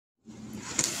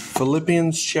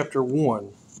Philippians chapter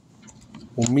 1.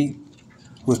 We'll meet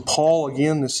with Paul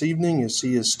again this evening as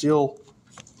he is still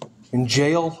in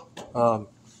jail.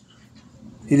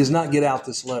 He does not get out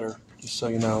this letter, just so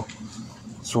you know.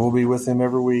 So we'll be with him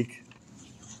every week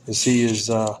as he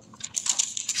is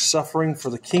suffering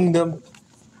for the kingdom.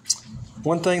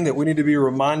 One thing that we need to be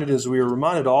reminded, as we are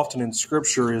reminded often in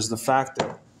Scripture, is the fact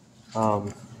that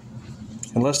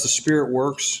unless the Spirit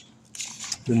works,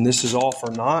 then this is all for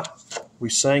naught. We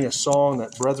sang a song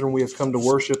that, "Brethren, we have come to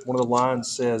worship." One of the lines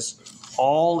says,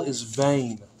 "All is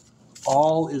vain,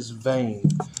 all is vain,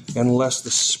 unless the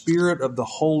Spirit of the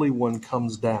Holy One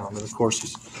comes down." And of course,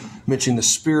 he's mentioning the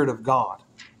Spirit of God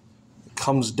that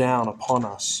comes down upon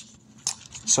us.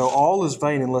 So all is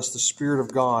vain unless the Spirit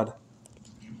of God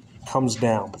comes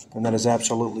down. And that is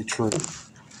absolutely true.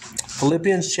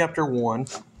 Philippians chapter 1.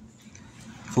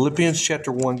 Philippians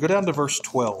chapter 1. Go down to verse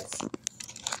 12.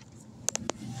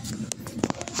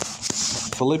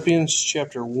 Philippians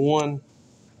chapter 1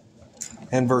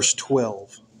 and verse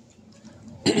 12.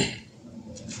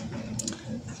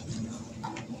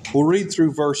 We'll read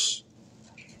through verse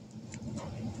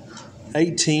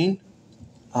 18,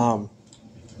 but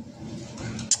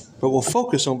we'll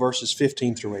focus on verses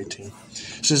 15 through 18.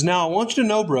 It says, "Now I want you to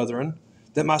know, brethren,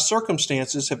 that my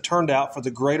circumstances have turned out for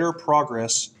the greater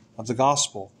progress of the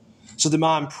gospel, so that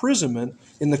my imprisonment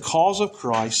in the cause of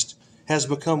Christ has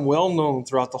become well known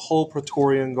throughout the whole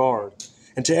Praetorian Guard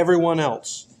and to everyone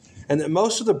else, and that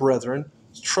most of the brethren,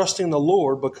 trusting the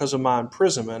Lord because of my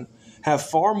imprisonment, have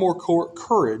far more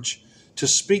courage to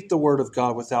speak the word of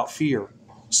God without fear.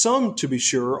 Some, to be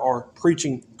sure, are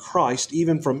preaching Christ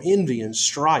even from envy and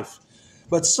strife,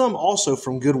 but some also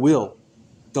from goodwill.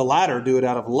 The latter do it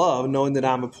out of love, knowing that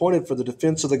I am appointed for the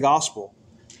defense of the gospel.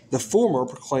 The former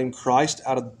proclaim Christ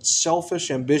out of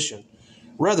selfish ambition,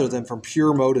 rather than from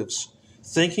pure motives,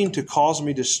 thinking to cause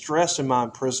me distress in my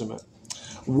imprisonment.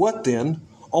 What then?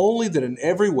 Only that in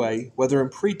every way, whether in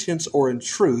pretense or in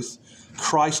truth,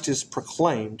 Christ is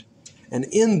proclaimed, and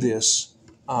in this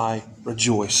I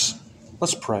rejoice."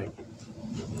 Let's pray.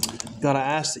 God, I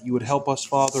ask that you would help us,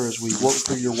 Father, as we work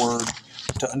through your word,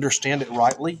 to understand it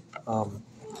rightly, to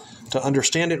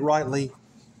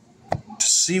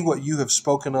see what you have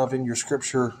spoken of in your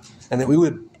scripture, and that we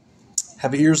would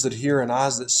have ears that hear and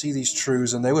eyes that see these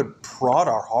truths, and they would prod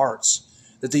our hearts,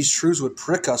 that these truths would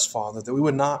prick us, Father, that we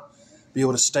would not be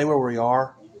able to stay where we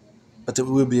are, but that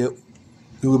we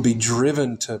would be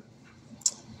driven to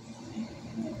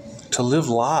live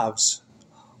lives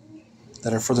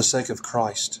that are for the sake of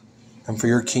Christ and for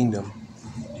your kingdom.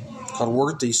 God,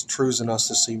 work these truths in us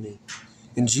this evening.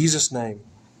 In Jesus' name,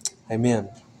 amen.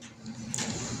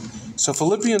 So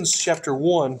Philippians chapter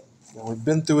 1, we've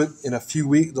been through it in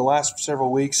the last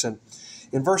several weeks, and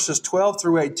in verses 12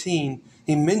 through 18,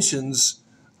 he mentions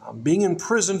being in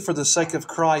prison for the sake of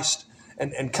Christ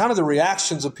and kind of the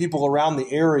reactions of people around the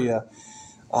area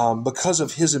because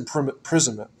of his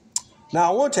imprisonment.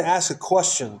 Now, I want to ask a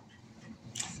question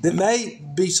that may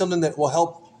be something that will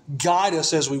help guide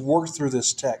us as we work through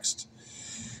this text.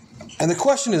 And the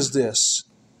question is this: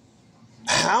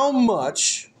 how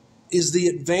much is the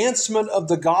advancement of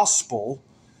the gospel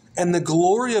and the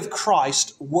glory of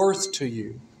Christ worth to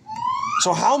you?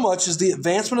 So how much is the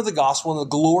advancement of the gospel and the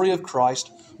glory of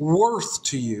Christ worth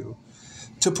to you?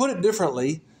 To put it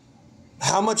differently,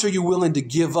 how much are you willing to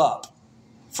give up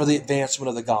for the advancement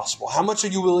of the gospel? How much are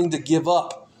you willing to give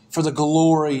up for the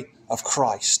glory of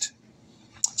Christ?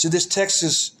 See, this text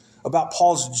is about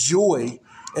Paul's joy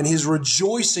and his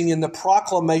rejoicing in the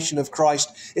proclamation of Christ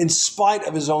in spite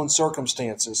of his own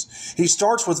circumstances. He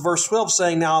starts with verse 12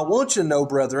 saying, "Now I want you to know,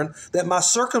 brethren, that my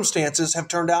circumstances have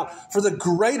turned out for the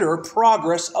greater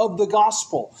progress of the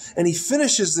gospel." And he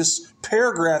finishes this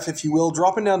paragraph, if you will,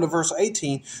 dropping down to verse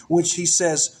 18, which he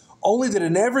says, "Only that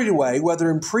in every way, whether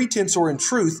in pretense or in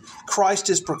truth, Christ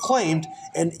is proclaimed,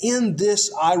 and in this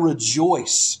I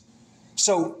rejoice."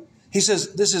 So he says,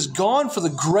 this has gone for the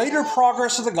greater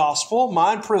progress of the gospel,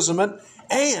 my imprisonment,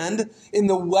 and in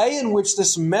the way in which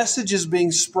this message is being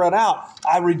spread out,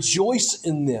 I rejoice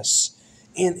in this.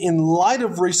 In light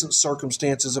of recent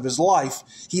circumstances of his life,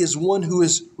 he is one who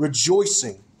is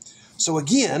rejoicing. So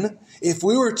again, if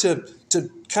we were to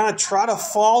kind of try to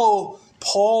follow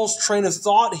Paul's train of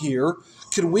thought here,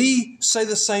 could we say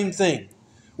the same thing?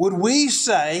 Would we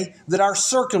say that our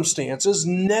circumstances,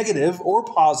 negative or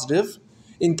positive,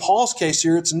 in Paul's case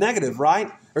here, it's negative,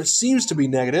 right? Or it seems to be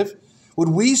negative. Would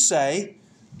we say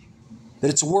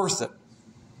that it's worth it?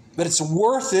 That it's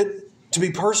worth it to be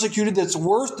persecuted, that it's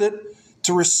worth it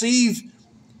to receive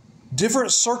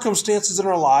different circumstances in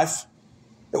our life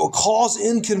that will cause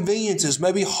inconveniences,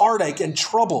 maybe heartache and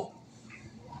trouble?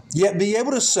 yet be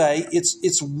able to say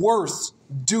it's worth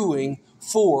doing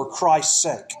for Christ's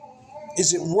sake?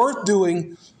 Is it worth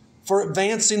doing for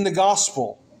advancing the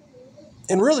gospel?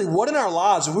 And really, what in our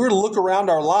lives, if we were to look around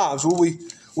our lives, will we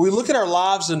look at our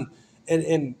lives and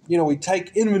we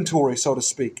take inventory, so to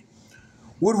speak?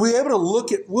 Would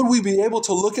we be able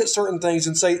to look at certain things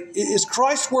and say, is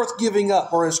Christ worth giving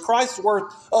up, or is Christ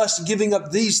worth us giving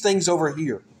up these things over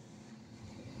here?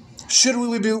 Should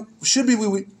we be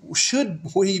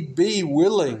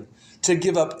willing to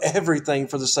give up everything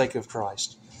for the sake of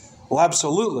Christ? Well,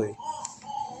 absolutely.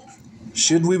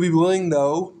 Should we be willing,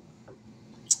 though,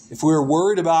 if we are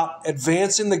worried about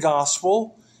advancing the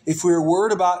gospel, if we are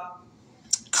worried about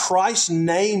Christ's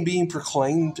name being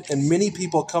proclaimed and many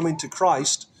people coming to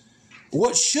Christ,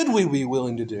 what should we be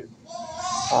willing to do?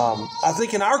 I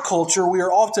think in our culture, we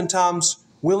are oftentimes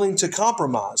willing to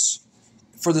compromise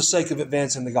for the sake of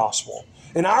advancing the gospel.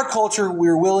 In our culture,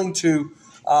 we're willing to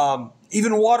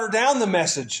even water down the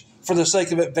message for the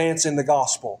sake of advancing the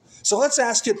gospel. So let's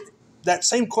ask it that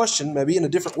same question, maybe in a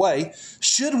different way.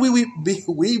 Should we be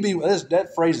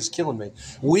that phrase is killing me.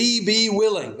 We be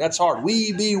willing. That's hard.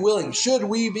 We be willing. Should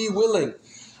we be willing?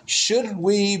 Should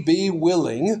we be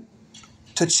willing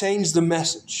to change the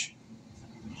message?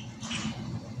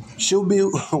 Should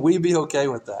we be okay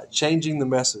with that? Changing the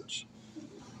message.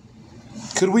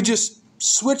 Could we just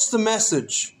switch the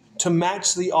message to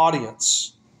match the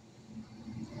audience?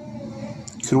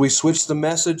 Could we switch the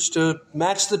message to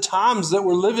match the times that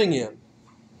we're living in?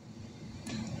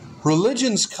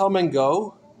 Religions come and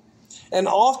go, and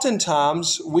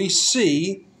oftentimes we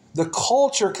see the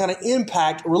culture kind of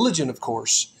impact religion, of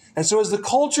course. And so as the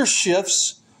culture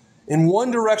shifts in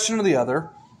one direction or the other,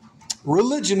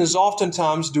 religion is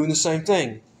oftentimes doing the same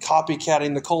thing,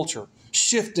 copycatting the culture,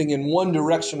 shifting in one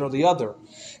direction or the other.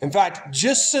 In fact,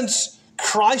 just since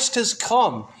Christ has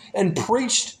come and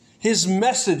preached his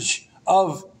message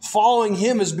of following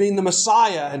him as being the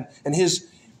Messiah and his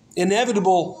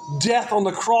inevitable death on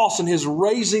the cross and his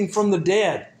raising from the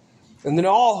dead, and then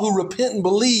all who repent and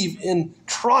believe in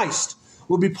Christ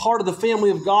will be part of the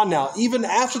family of God now, even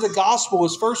after the gospel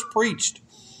was first preached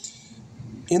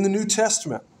in the New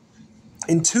Testament.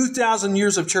 In 2,000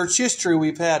 years of church history,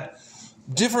 we've had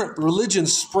different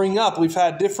religions spring up. We've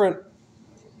had different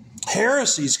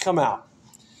heresies come out.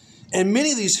 And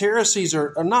many of these heresies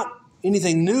are not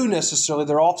anything new necessarily.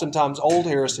 They're oftentimes old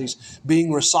heresies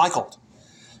being recycled.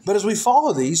 But as we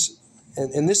follow these,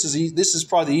 and this is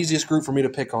probably the easiest group for me to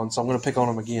pick on, so I'm going to pick on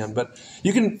them again. But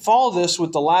you can follow this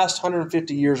with the last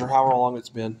 150 years or however long it's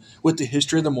been with the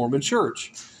history of the Mormon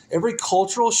Church. Every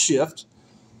cultural shift,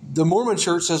 the Mormon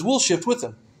Church says we'll shift with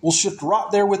them. We'll shift right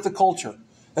there with the culture.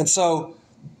 And so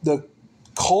the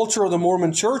culture of the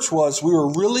Mormon Church was we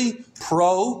were really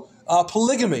pro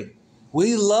polygamy.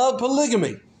 We love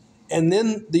polygamy. And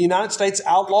then the United States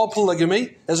outlawed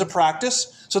polygamy as a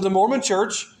practice. So the Mormon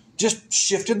Church just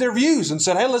shifted their views and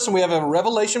said, hey, listen, we have a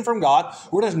revelation from God.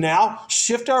 We're going to now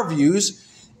shift our views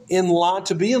in line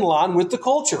to be in line with the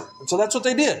culture. And so that's what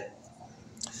they did.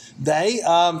 They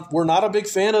were not a big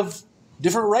fan of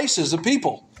different races of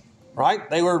people, right?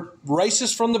 They were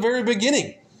racist from the very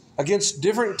beginning against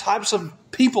different types of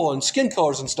people and skin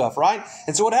colors and stuff, right?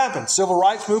 And so what happened? Civil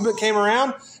rights movement came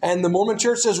around, and the Mormon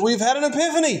Church says, we've had an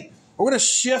epiphany. We're going to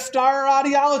shift our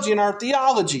ideology and our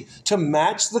theology to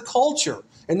match the culture.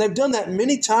 And they've done that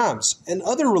many times, and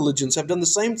other religions have done the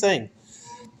same thing.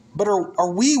 But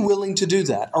are we willing to do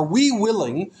that? Are we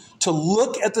willing to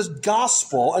look at the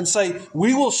gospel and say,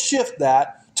 we will shift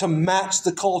that to match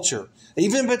the culture?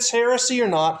 Even if it's heresy or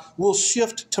not, we'll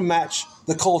shift to match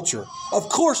the culture. Of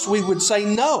course, we would say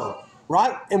no,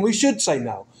 right? And we should say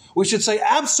no. We should say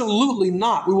absolutely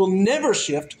not. We will never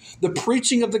shift the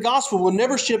preaching of the gospel. We'll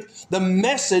never shift the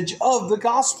message of the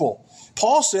gospel.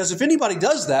 Paul says if anybody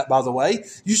does that, by the way,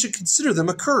 you should consider them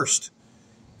accursed.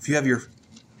 If you have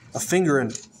a finger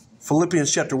in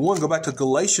Philippians chapter 1, go back to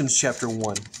Galatians chapter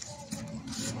 1.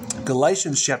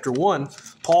 Galatians chapter 1,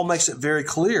 Paul makes it very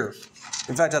clear.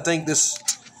 In fact, I think this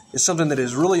is something that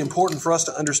is really important for us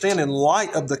to understand in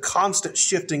light of the constant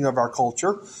shifting of our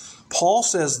culture. Paul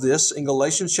says this in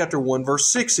Galatians chapter 1,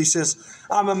 verse 6. He says,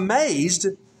 I'm amazed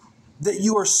that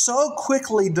you are so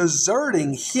quickly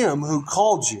deserting him who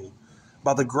called you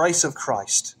by the grace of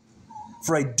Christ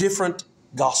for a different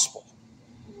gospel.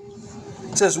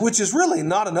 It says, which is really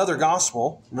not another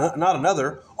gospel, not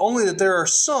another, only that there are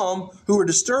some who are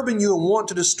disturbing you and want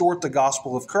to distort the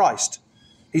gospel of Christ.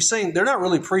 He's saying they're not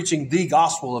really preaching the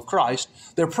gospel of Christ.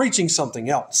 They're preaching something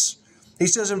else. He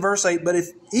says in verse 8, but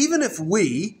even if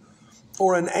we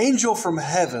or an angel from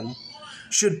heaven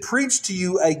should preach to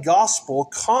you a gospel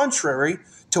contrary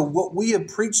to what we have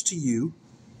preached to you,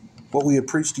 what we had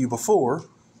preached to you before,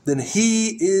 then he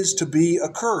is to be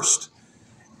accursed.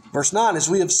 Verse 9, as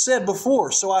we have said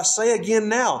before, so I say again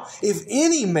now, if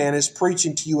any man is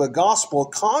preaching to you a gospel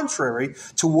contrary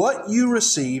to what you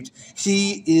received,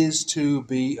 he is to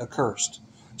be accursed.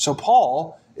 So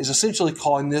Paul is essentially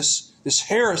calling this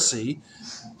heresy,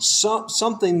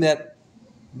 something that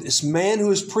this man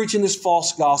who is preaching this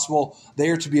false gospel, they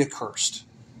are to be accursed.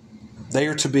 They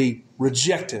are to be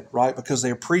rejected, right? Because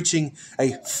they are preaching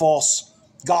a false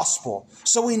gospel.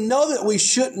 So we know that we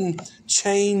shouldn't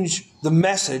change the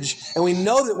message, and we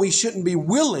know that we shouldn't be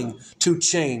willing to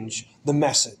change the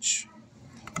message.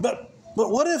 But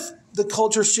what if the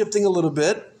culture's shifting a little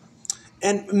bit,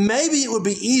 and maybe it would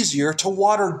be easier to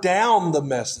water down the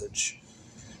message?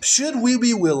 Should we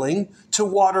be willing to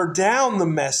water down the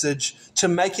message to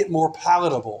make it more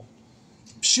palatable?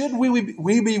 Should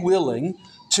we be willing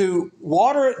to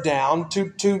water it down,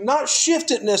 to not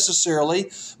shift it necessarily,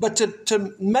 but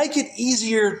to make it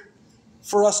easier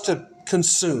for us to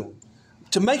consume,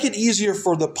 to make it easier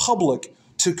for the public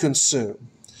to consume,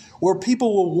 where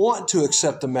people will want to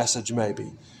accept the message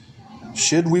maybe?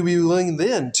 Should we be willing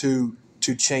then to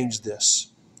change this?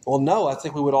 Well, no, I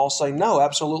think we would all say no,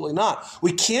 absolutely not.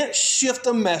 We can't shift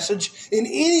the message in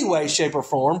any way, shape, or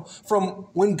form from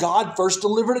when God first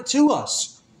delivered it to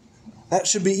us. That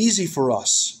should be easy for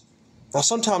us. Now,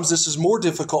 sometimes this is more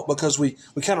difficult because we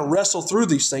kind of wrestle through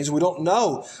these things and we don't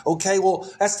know. Okay,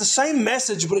 well, that's the same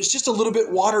message, but it's just a little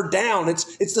bit watered down.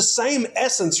 It's the same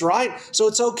essence, right? So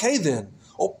it's okay then.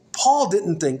 Well, Paul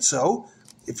didn't think so.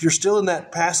 If you're still in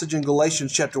that passage in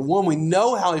Galatians chapter 1, we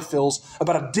know how he feels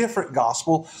about a different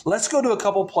gospel. Let's go to a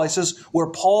couple places where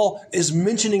Paul is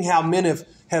mentioning how men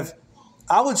have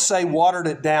I would say, watered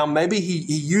it down. Maybe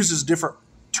he uses different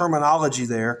terminology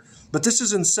there. But this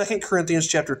is in 2 Corinthians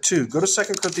chapter 2. Go to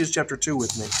 2 Corinthians chapter 2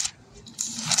 with me.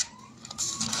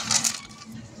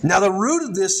 Now, the root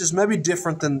of this is maybe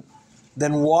different than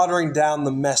watering down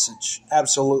the message.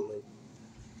 Absolutely.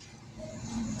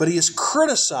 But he is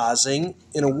criticizing,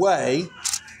 in a way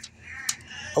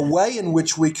in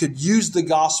which we could use the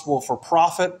gospel for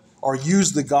profit or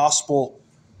use the gospel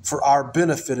for our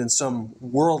benefit in some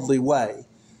worldly way.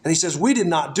 And he says, we did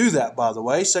not do that, by the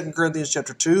way. 2 Corinthians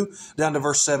chapter 2, down to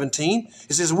verse 17.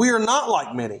 It says, we are not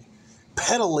like many,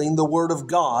 peddling the word of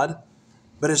God,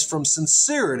 but as from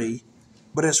sincerity,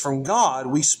 but as from God,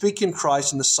 we speak in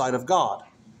Christ in the sight of God.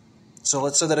 So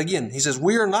let's say that again. He says,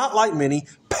 we are not like many,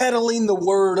 peddling the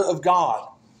word of God.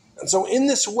 And so in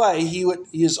this way, he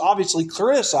is obviously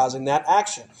criticizing that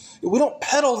action. We don't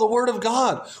peddle the word of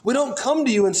God. We don't come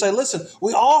to you and say, listen,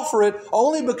 we offer it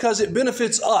only because it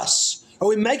benefits us. Or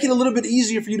we make it a little bit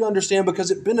easier for you to understand because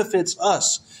it benefits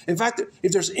us. In fact,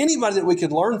 if there's anybody that we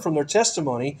could learn from their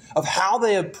testimony of how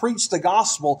they have preached the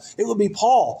gospel, it would be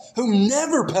Paul, who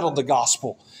never peddled the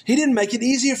gospel. He didn't make it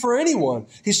easier for anyone.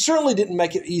 He certainly didn't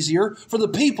make it easier for the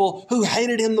people who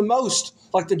hated him the most,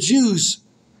 like the Jews.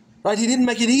 Right? He didn't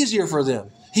make it easier for them.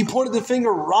 He pointed the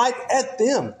finger right at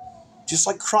them, just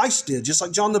like Christ did, just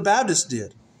like John the Baptist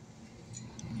did.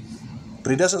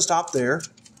 But he doesn't stop there.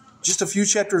 Just a few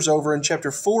chapters over in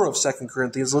chapter 4 of 2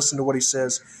 Corinthians, listen to what he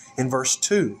says in verse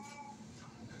 2.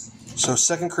 So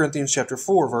 2 Corinthians chapter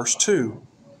 4, verse 2.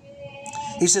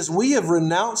 He says, we have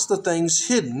renounced the things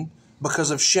hidden because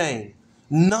of shame,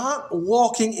 not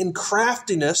walking in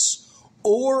craftiness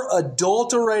or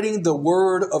adulterating the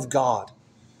word of God,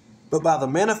 but by the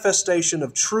manifestation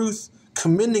of truth,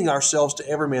 commending ourselves to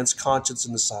every man's conscience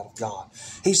in the sight of God.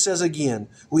 He says again,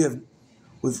 we've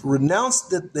renounced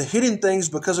the hidden things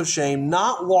because of shame,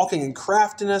 not walking in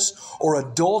craftiness or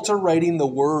adulterating the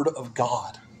word of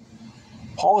God.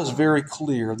 Paul is very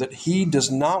clear that he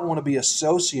does not want to be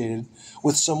associated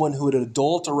with someone who would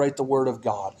adulterate the word of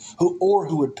God, who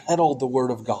would peddle the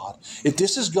word of God. If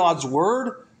this is God's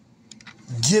word,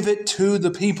 give it to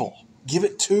the people. Give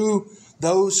it to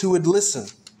those who would listen,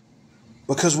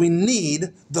 because we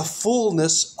need the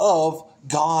fullness of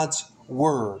God's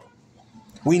word.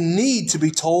 We need to be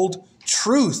told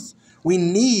truth. We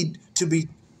need to be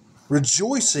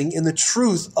rejoicing in the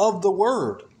truth of the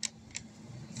word.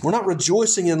 We're not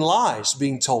rejoicing in lies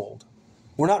being told.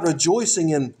 We're not rejoicing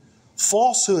in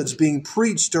falsehoods being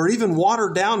preached or even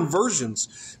watered down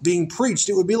versions being preached.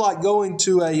 It would be like going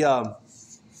to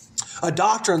a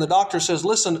doctor and the doctor says,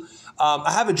 listen,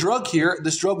 I have a drug here.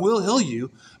 This drug will heal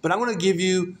you, but I'm going to give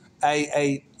you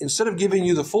instead of giving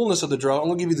you the fullness of the drug, I'm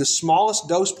going to give you the smallest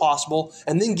dose possible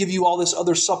and then give you all this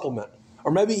other supplement,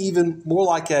 or maybe even more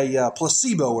like a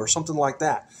placebo or something like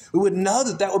that. We would know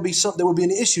that would be something, there would be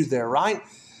an issue there, right?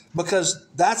 Because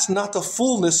that's not the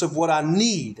fullness of what I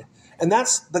need. And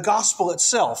that's the gospel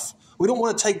itself. We don't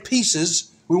want to take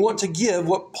pieces. We want to give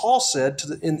what Paul said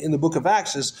in the book of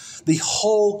Acts is the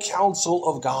whole counsel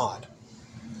of God.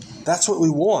 That's what we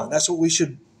want. That's what we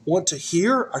should want to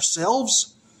hear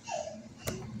ourselves.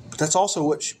 But that's also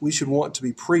what we should want to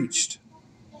be preached.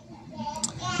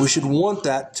 We should want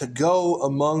that to go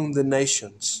among the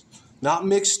nations, not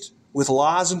mixed with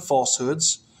lies and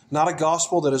falsehoods, not a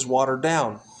gospel that is watered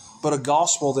down, but a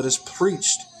gospel that is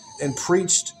preached and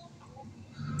preached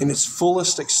in its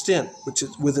fullest extent, which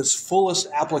is with its fullest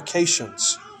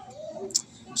applications.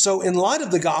 So in light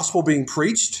of the gospel being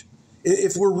preached,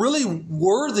 if we're really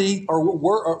worthy,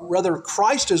 or rather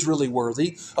Christ is really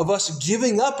worthy of us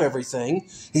giving up everything,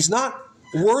 he's not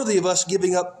worthy of us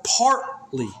giving up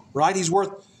partly, right? He's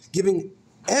worth giving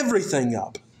everything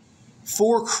up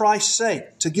for Christ's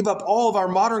sake, to give up all of our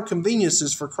modern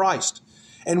conveniences for Christ,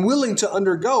 and willing to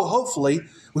undergo, hopefully,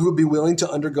 we would be willing to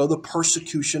undergo the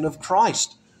persecution of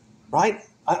Christ, right?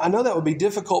 I know that would be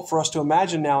difficult for us to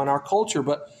imagine now in our culture,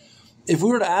 but if we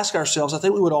were to ask ourselves, I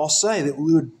think we would all say that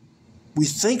we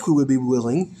think we would be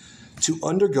willing to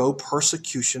undergo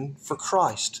persecution for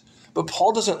Christ. But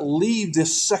Paul doesn't leave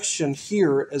this section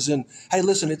here as in, hey,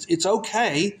 listen, it's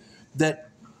okay that,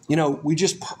 we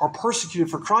just are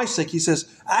persecuted for Christ's sake. He says,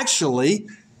 actually,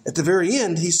 at the very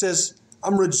end, he says,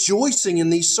 I'm rejoicing in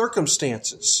these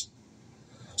circumstances.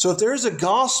 So if there is a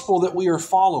gospel that we are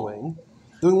following,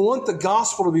 then we want the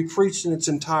gospel to be preached in its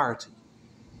entirety,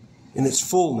 in its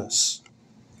fullness.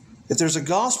 If there's a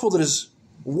gospel that is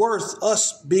worth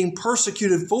us being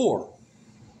persecuted for,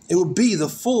 it would be the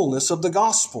fullness of the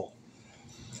gospel.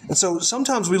 And so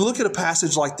sometimes we look at a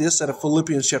passage like this out of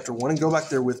Philippians chapter 1, and go back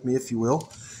there with me, if you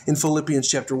will, in Philippians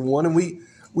chapter 1, and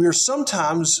we are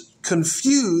sometimes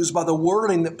confused by the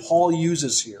wording that Paul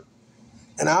uses here.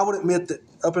 And I would admit that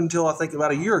up until I think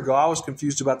about a year ago, I was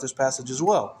confused about this passage as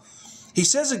well. He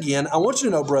says again, I want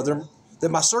you to know, brethren, that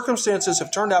my circumstances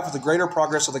have turned out for the greater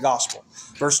progress of the gospel.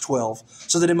 Verse 12,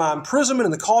 so that in my imprisonment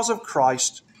in the cause of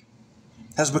Christ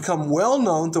has become well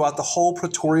known throughout the whole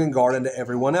Praetorian Guard and to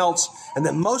everyone else, and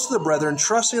that most of the brethren,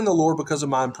 trusting in the Lord because of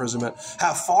my imprisonment,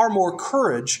 have far more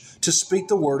courage to speak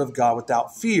the word of God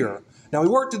without fear. Now, we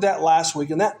worked at that last week,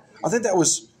 and I think that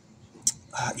was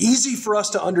easy for us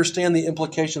to understand the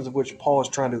implications of which Paul is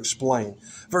trying to explain.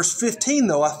 Verse 15,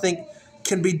 though, I think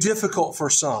can be difficult for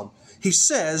some. He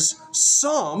says,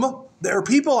 there are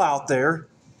people out there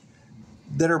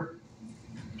that are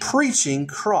preaching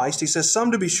Christ. He says,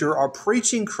 some to be sure are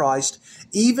preaching Christ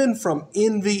even from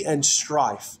envy and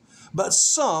strife, but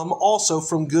some also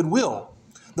from goodwill.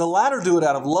 The latter do it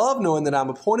out of love, knowing that I'm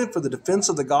appointed for the defense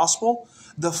of the gospel.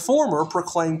 The former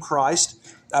proclaim Christ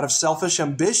out of selfish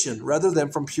ambition rather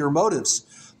than from pure motives,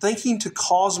 thinking to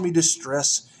cause me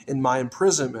distress in my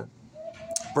imprisonment.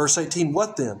 Verse 18,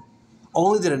 what then?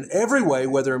 Only that in every way,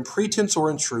 whether in pretense or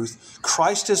in truth,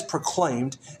 Christ is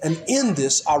proclaimed, and in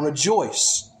this I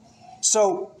rejoice.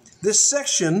 So this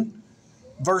section,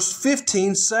 verse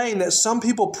 15, saying that some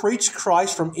people preach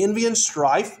Christ from envy and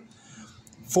strife,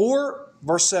 for,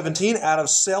 verse 17, out of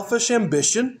selfish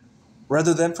ambition,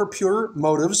 rather than for pure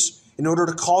motives, in order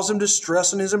to cause him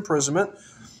distress in his imprisonment.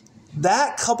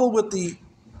 That, coupled with the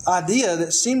idea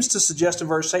that seems to suggest in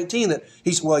verse 18 that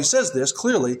he says this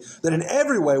clearly, that in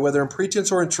every way, whether in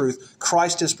pretense or in truth,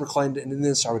 Christ is proclaimed, and in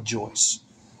this I rejoice.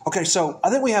 Okay, so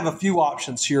I think we have a few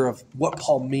options here of what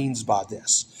Paul means by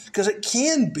this, because it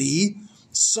can be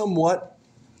somewhat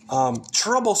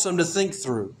troublesome to think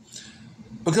through.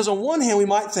 Because on one hand, we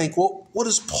might think, well, what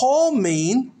does Paul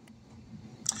mean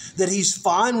that he's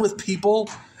fine with people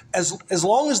as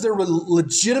long as they're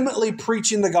legitimately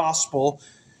preaching the gospel?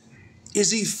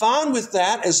 Is he fine with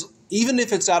that, even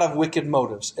if it's out of wicked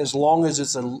motives, as long as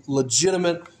it's a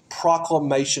legitimate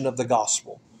proclamation of the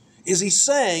gospel? Is he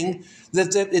saying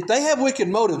that if they have wicked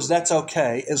motives, that's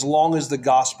okay, as long as the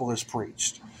gospel is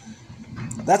preached?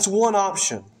 That's one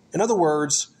option. In other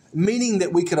words, meaning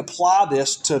that we could apply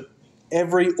this to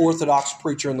every Orthodox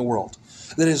preacher in the world.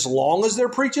 That as long as they're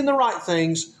preaching the right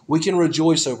things, we can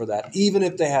rejoice over that, even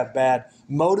if they have bad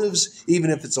motives,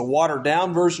 even if it's a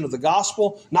watered-down version of the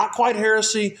gospel, not quite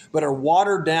heresy, but a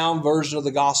watered-down version of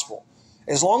the gospel.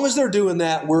 As long as they're doing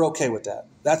that, we're okay with that.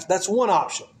 That's one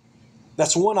option.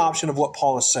 That's one option of what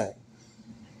Paul is saying.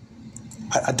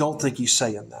 I don't think he's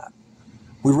saying that.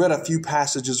 We read a few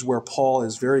passages where Paul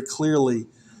is very clearly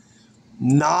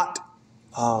not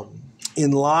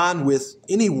in line with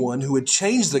anyone who would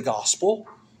change the gospel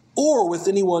or with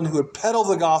anyone who would peddle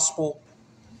the gospel,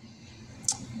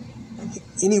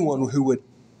 anyone who would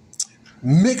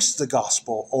mix the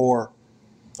gospel or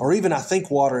even, I think,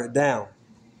 water it down.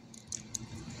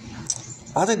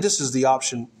 I think this is the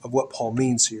option of what Paul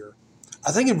means here.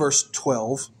 I think in verse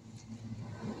 12,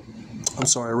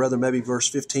 or rather maybe verse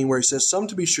 15, where he says, some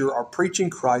to be sure are preaching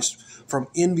Christ from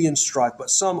envy and strife, but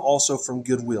some also from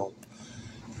goodwill.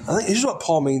 I think here's what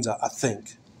Paul means, I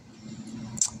think.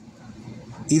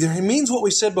 Either he means what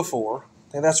we said before,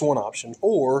 and that's one option,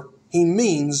 or he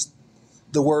means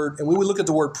the word, and we would look at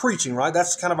the word preaching, right?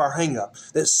 That's kind of our hang-up,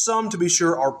 that some, to be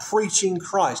sure, are preaching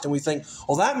Christ. And we think,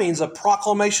 well, that means a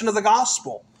proclamation of the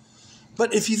gospel.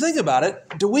 But if you think about it,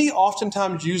 do we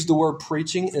oftentimes use the word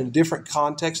preaching in a different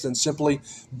context than simply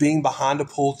being behind a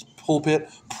pulpit,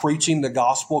 preaching the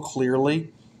gospel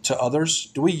clearly to others?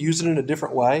 Do we use it in a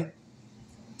different way?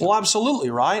 Well, absolutely,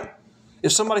 right?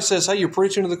 If somebody says, hey, you're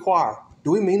preaching to the choir,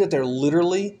 do we mean that they're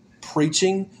literally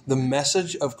preaching the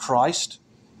message of Christ?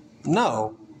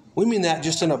 No. We mean that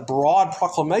just in a broad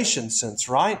proclamation sense,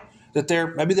 right? That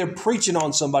maybe they're preaching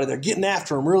on somebody, they're getting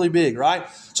after them really big, right?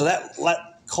 So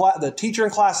the teacher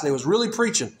in class today was really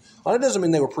preaching. Well, that doesn't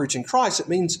mean they were preaching Christ.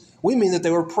 We mean that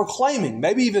they were proclaiming,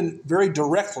 maybe even very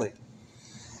directly.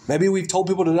 Maybe we've told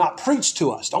people to not preach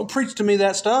to us. Don't preach to me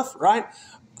that stuff, right?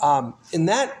 In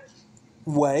that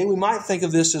way, we might think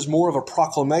of this as more of a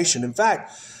proclamation. In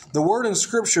fact, the word in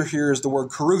Scripture here is the word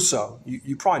caruso.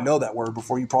 You probably know that word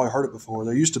before. You probably heard it before.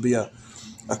 There used to be a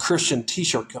Christian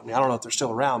T-shirt company. I don't know if they're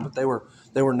still around, but they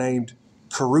were named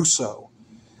Caruso.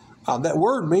 That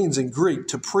word means in Greek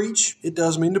to preach. It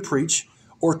does mean to preach,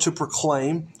 or to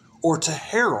proclaim, or to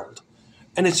herald.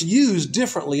 And it's used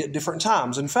differently at different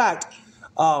times. In fact,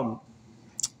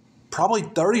 probably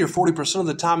 30 or 40% of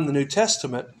the time in the New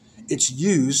Testament, it's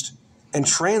used and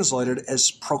translated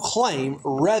as proclaim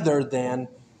rather than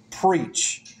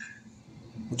preach.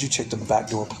 Would you check the back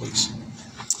door, please?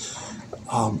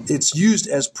 It's used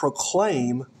as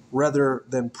proclaim rather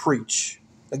than preach.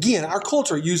 Again, our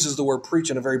culture uses the word preach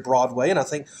in a very broad way, and I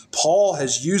think Paul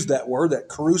has used that word, that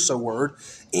caruso word,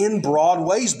 in broad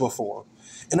ways before.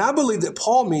 And I believe that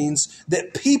Paul means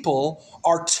that people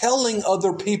are telling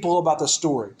other people about the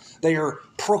story. They are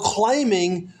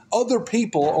proclaiming other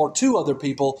people or to other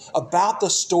people about the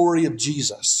story of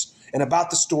Jesus and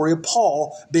about the story of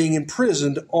Paul being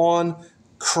imprisoned on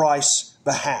Christ's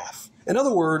behalf. In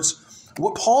other words,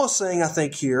 what Paul is saying, I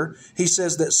think here, he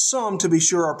says that some, to be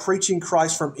sure, are preaching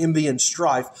Christ from envy and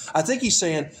strife. I think he's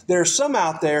saying there are some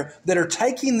out there that are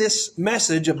taking this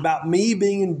message about me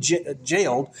being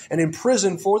jailed and in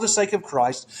prison for the sake of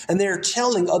Christ, and they're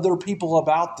telling other people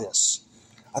about this.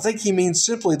 I think he means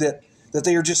simply that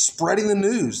they are just spreading the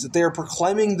news, that they are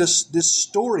proclaiming this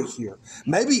story here,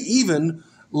 maybe even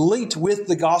linked with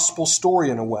the gospel story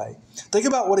in a way. Think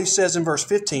about what he says in verse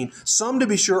 15. Some, to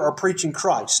be sure, are preaching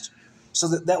Christ. So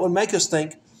that would make us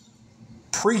think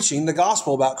preaching the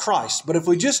gospel about Christ. But if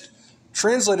we just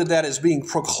translated that as being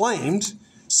proclaimed,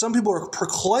 some people are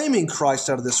proclaiming Christ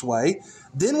out of this way,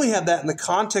 then we have that in the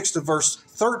context of verse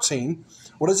 13.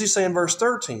 What does he say in verse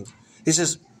 13? He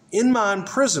says, in my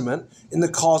imprisonment in the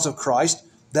cause of Christ,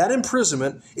 that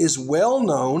imprisonment is well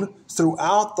known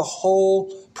throughout the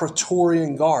whole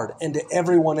Praetorian Guard and to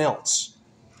everyone else.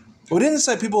 We didn't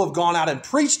say people have gone out and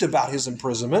preached about his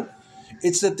imprisonment.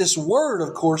 It's that this word,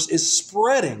 of course, is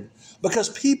spreading because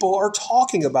people are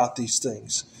talking about these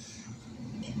things.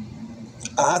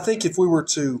 I think if we were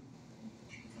to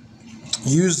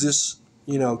use this,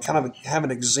 kind of have an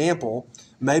example,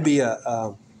 maybe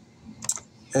an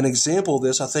example of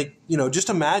this, I think, just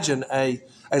imagine a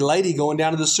lady going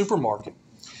down to the supermarket.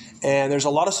 And there's a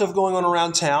lot of stuff going on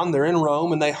around town. They're in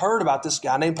Rome, and they heard about this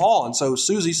guy named Paul. And so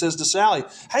Susie says to Sally,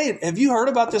 hey, have you heard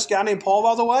about this guy named Paul,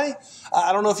 by the way?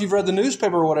 I don't know if you've read the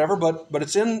newspaper or whatever, but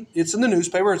it's in the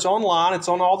newspaper. It's online. It's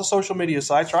on all the social media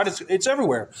sites, right? It's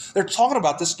everywhere. They're talking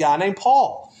about this guy named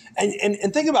Paul.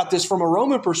 And think about this from a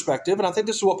Roman perspective, and I think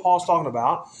this is what Paul's talking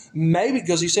about, maybe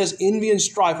because he says envy and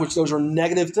strife, which those are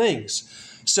negative things.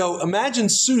 So imagine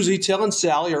Susie telling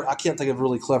Sally, or I can't think of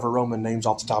really clever Roman names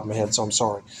off the top of my head, so I'm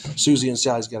sorry. Susie and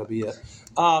Sally's got to be it.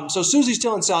 So Susie's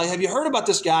telling Sally, have you heard about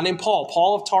this guy named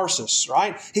Paul of Tarsus,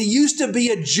 right? He used to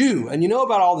be a Jew, and you know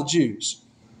about all the Jews.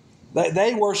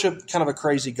 They worship kind of a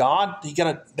crazy God.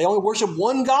 They only worship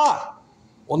one God.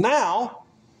 Well, now,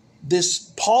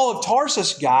 this Paul of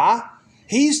Tarsus guy,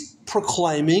 he's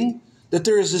proclaiming that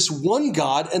there is this one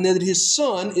God and that his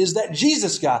son is that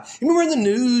Jesus guy. You remember in the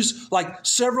news, like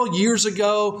several years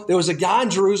ago, there was a guy in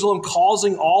Jerusalem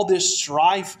causing all this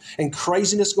strife and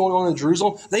craziness going on in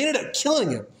Jerusalem. They ended up killing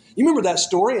him. You remember that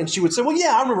story? And she would say, well,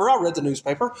 yeah, I remember. I read the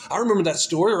newspaper. I remember that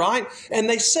story, right? And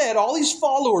they said, all these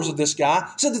followers of this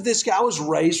guy said that this guy was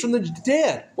raised from the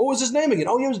dead. What was his name again?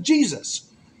 Oh, it was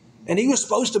Jesus. And he was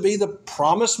supposed to be the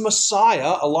promised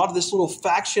Messiah. A lot of this little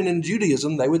faction in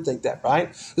Judaism, they would think that,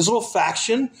 right? This little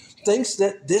faction thinks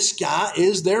that this guy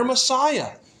is their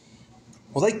Messiah.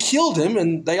 Well, they killed him,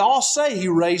 and they all say he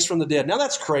raised from the dead. Now,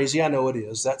 that's crazy. I know it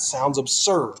is. That sounds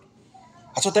absurd.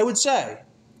 That's what they would say.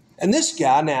 And this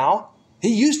guy now,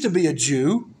 he used to be a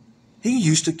Jew. He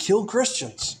used to kill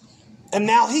Christians. And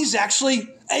now he's actually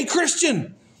a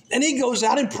Christian. And he goes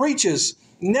out and preaches.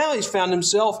 Now he's found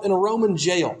himself in a Roman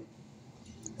jail.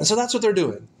 And so that's what they're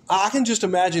doing. I can just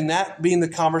imagine that being the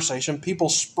conversation, people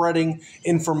spreading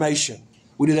information.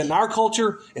 We do that in our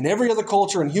culture, in every other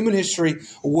culture, in human history.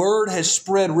 Word has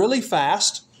spread really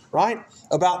fast, right,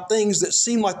 about things that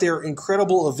seem like they're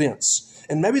incredible events.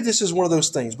 And maybe this is one of those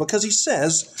things, because he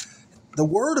says the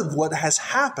word of what has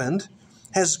happened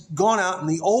has gone out in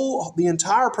the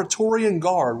entire Praetorian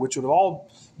Guard, which would have all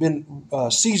been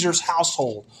Caesar's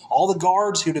household. All the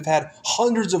guards, he would have had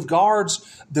hundreds of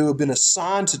guards that would have been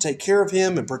assigned to take care of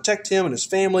him and protect him and his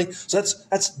family. So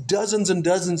that's dozens and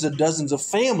dozens and dozens of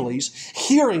families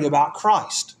hearing about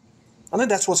Christ. I think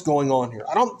that's what's going on here.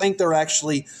 I don't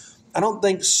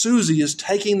think Susie is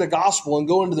taking the gospel and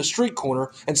going to the street corner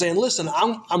and saying, listen,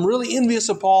 I'm really envious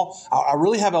of Paul. I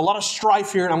really have a lot of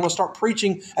strife here, and I'm going to start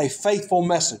preaching a faithful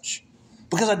message.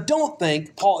 Because I don't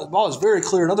think, Paul is very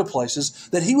clear in other places,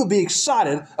 that he would be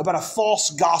excited about a false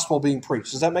gospel being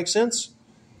preached. Does that make sense?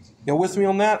 You with me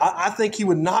on that? I think he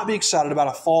would not be excited about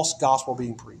a false gospel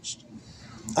being preached.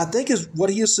 I think what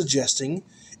he is suggesting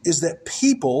is that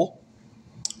people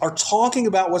are talking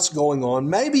about what's going on,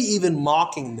 maybe even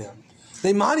mocking them.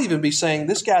 They might even be saying,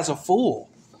 this guy's a fool.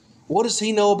 What does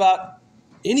he know about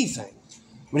anything?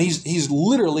 I mean, he's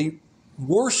literally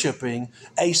worshiping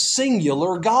a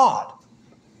singular God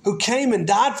who came and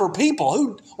died for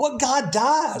people. What God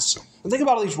dies? And think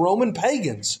about all these Roman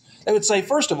pagans. They would say,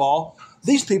 first of all,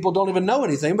 these people don't even know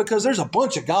anything because there's a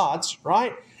bunch of gods,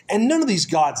 right? And none of these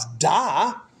gods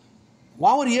die.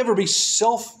 Why would he ever be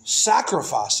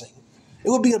self-sacrificing? It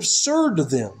would be absurd to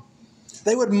them.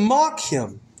 They would mock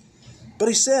him. But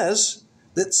he says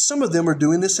that some of them are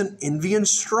doing this in envy and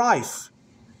strife.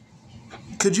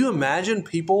 Could you imagine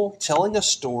people telling a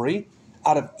story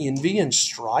out of envy and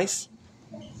strife?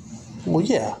 Well,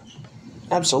 yeah,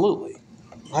 absolutely.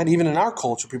 Right? Even in our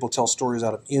culture, people tell stories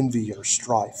out of envy or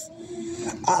strife.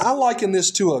 I liken this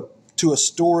to a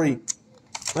story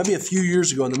maybe a few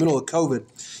years ago in the middle of COVID.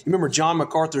 You remember John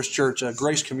MacArthur's church,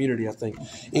 Grace Community, I think,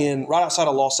 right outside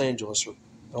of Los Angeles. I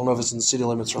don't know if it's in the city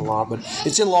limits or not, but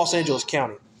it's in Los Angeles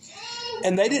County.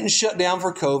 And they didn't shut down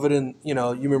for COVID, and you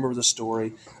remember the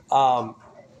story.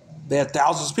 They had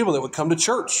thousands of people that would come to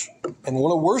church and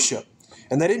want to worship.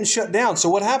 And they didn't shut down. So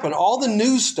what happened? All the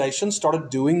news stations started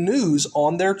doing news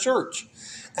on their church.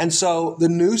 And so the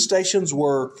news stations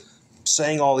were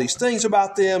saying all these things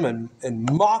about them and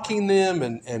mocking them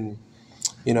and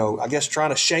I guess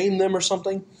trying to shame them or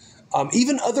something.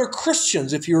 Even other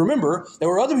Christians, if you remember, there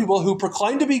were other people who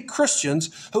proclaimed to be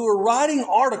Christians who were writing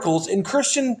articles in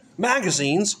Christian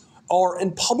magazines or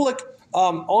in public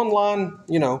online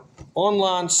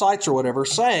sites or whatever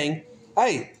saying,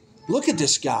 hey, look at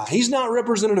this guy. He's not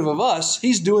representative of us.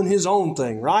 He's doing his own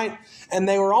thing, right? And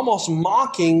they were almost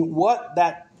mocking what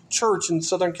that church in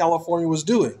Southern California was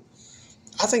doing.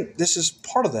 I think this is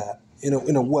part of that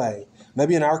in a way,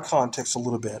 maybe in our context a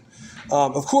little bit.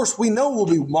 Of course, we know we'll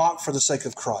be mocked for the sake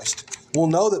of Christ. We'll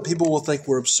know that people will think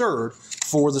we're absurd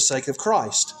for the sake of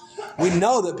Christ. We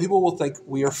know that people will think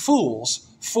we are fools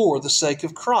for the sake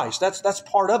of Christ. That's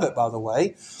part of it, by the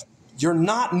way. You're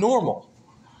not normal.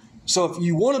 So if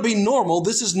you want to be normal,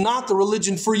 this is not the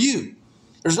religion for you.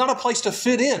 There's not a place to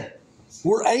fit in.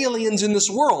 We're aliens in this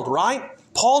world, right?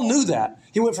 Paul knew that.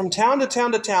 He went from town to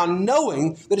town to town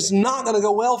knowing that it's not going to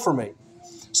go well for me.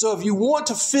 So if you want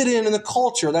to fit in the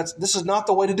culture, this is not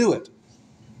the way to do it.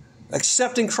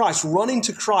 Accepting Christ, running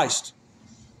to Christ,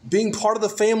 being part of the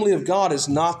family of God is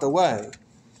not the way.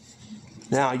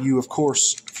 Now, you, of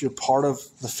course, if you're part of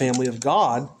the family of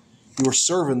God, you are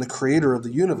serving the creator of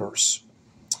the universe.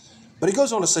 But he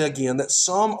goes on to say again that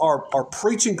some are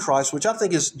preaching Christ, which I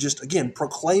think is just, again,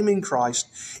 proclaiming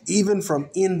Christ, even from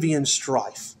envy and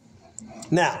strife.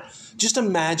 Now, just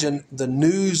imagine the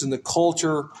news and the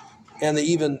culture and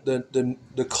even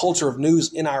the culture of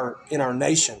news in our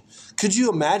nation. Could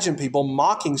you imagine people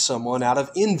mocking someone out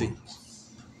of envy,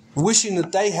 wishing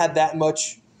that they had that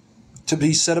much to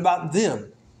be said about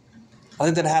them? I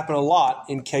think that happened a lot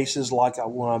in cases like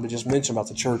one I just mentioned about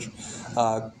the church,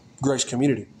 Grace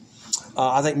Community.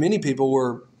 I think many people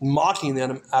were mocking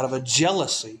them out of a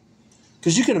jealousy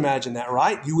Because you can imagine that,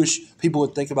 right? You wish people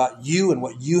would think about you and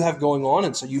what you have going on,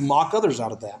 and so you mock others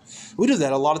out of that. We do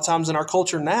that a lot of times in our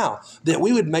culture now, that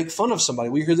we would make fun of somebody.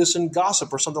 We hear this in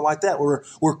gossip or something like that, where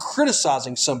we're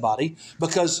criticizing somebody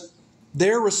because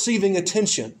they're receiving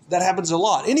attention. That happens a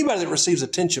lot. Anybody that receives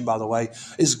attention, by the way,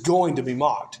 is going to be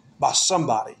mocked by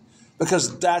somebody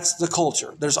because that's the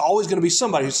culture. There's always going to be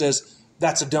somebody who says,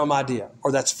 that's a dumb idea,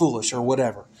 or that's foolish, or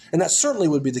whatever. And that certainly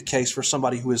would be the case for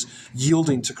somebody who is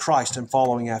yielding to Christ and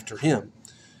following after him.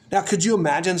 Now, could you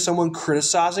imagine someone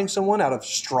criticizing someone out of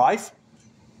strife?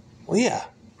 Well, yeah.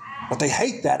 But they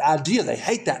hate that idea. They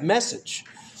hate that message.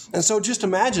 And so just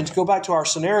imagine, to go back to our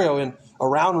scenario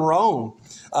around Rome,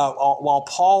 while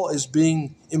Paul is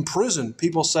being imprisoned,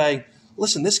 people say,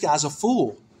 listen, this guy's a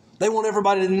fool. They want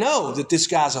everybody to know that this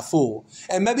guy's a fool.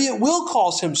 And maybe it will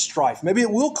cause him strife. Maybe it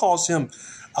will cause him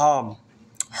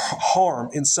harm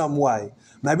in some way.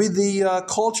 Maybe the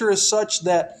culture is such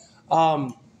that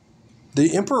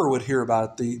the emperor would hear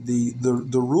about it.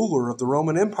 The ruler of the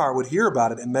Roman Empire would hear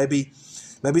about it. And maybe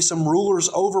some rulers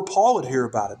over Paul would hear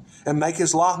about it and make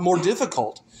his life more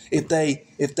difficult if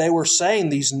they were saying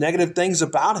these negative things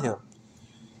about him.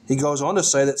 He goes on to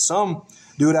say that some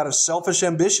do it out of selfish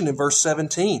ambition in verse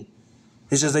 17.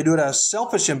 He says they do it out of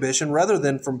selfish ambition rather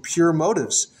than from pure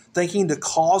motives, thinking to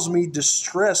cause me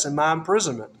distress in my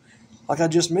imprisonment. Like I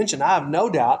just mentioned, I have no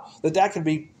doubt that could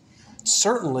be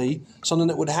certainly something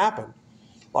that would happen.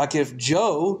 Like if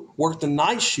Joe worked the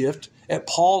night shift at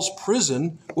Paul's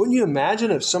prison, wouldn't you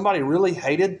imagine if somebody really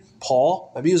hated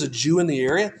Paul? Maybe he was a Jew in the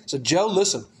area. Said, Joe,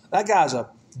 listen, that guy's a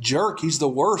jerk. He's the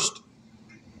worst.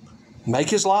 Make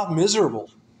his life miserable.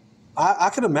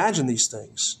 I could imagine these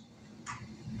things.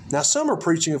 Now, some are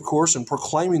preaching, of course, and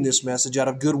proclaiming this message out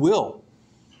of goodwill.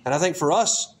 And I think for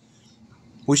us,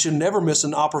 we should never miss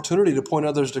an opportunity to point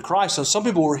others to Christ. So some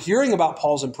people were hearing about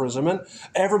Paul's imprisonment.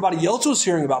 Everybody else was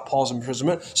hearing about Paul's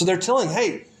imprisonment. So they're telling,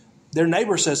 their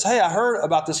neighbor says, hey, I heard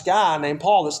about this guy named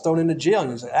Paul that's thrown into jail.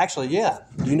 And he said, actually, yeah.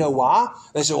 Do you know why?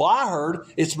 They said, well, I heard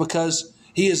it's because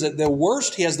he is the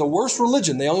worst. He has the worst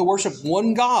religion. They only worship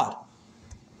one God.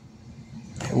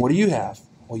 And what do you have?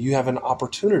 Well, you have an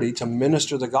opportunity to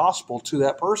minister the gospel to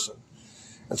that person.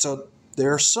 And so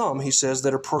there are some, he says,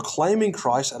 that are proclaiming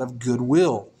Christ out of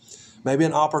goodwill. Maybe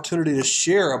an opportunity to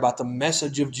share about the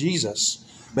message of Jesus.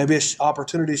 Maybe an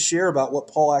opportunity to share about what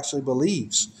Paul actually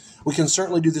believes. We can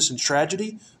certainly do this in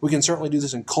tragedy. We can certainly do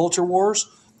this in culture wars.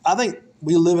 I think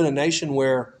we live in a nation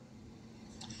where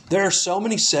there are so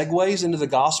many segues into the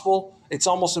gospel, it's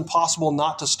almost impossible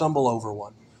not to stumble over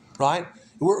one, right?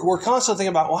 We're constantly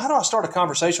thinking about, well, how do I start a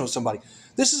conversation with somebody?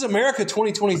 This is America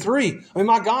 2023. I mean,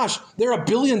 my gosh, there are a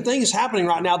billion things happening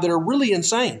right now that are really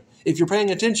insane if you're paying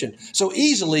attention. So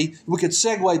easily we could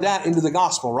segue that into the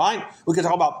gospel, right? We could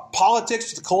talk about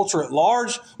politics, the culture at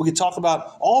large. We could talk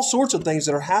about all sorts of things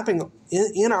that are happening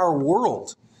in our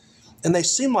world. And they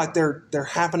seem like they're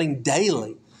happening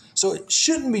daily. So it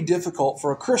shouldn't be difficult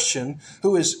for a Christian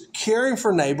who is caring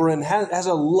for neighbor and has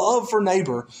a love for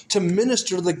neighbor to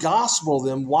minister the gospel to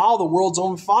them while the world's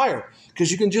on fire.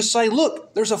 Because you can just say,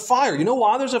 look, there's a fire. You know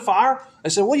why there's a fire? They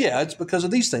say, well, yeah, it's because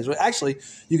of these things. Well, actually,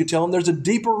 you can tell them there's a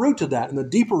deeper root to that, and the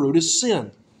deeper root is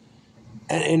sin.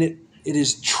 And it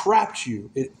has trapped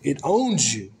you. It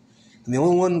owns you. And the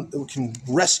only one that can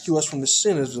rescue us from the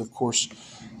sin is, of course,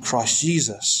 Christ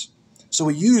Jesus. So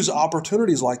we use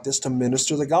opportunities like this to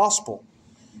minister the gospel.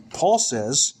 Paul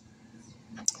says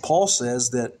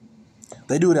that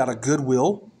they do it out of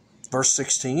goodwill. Verse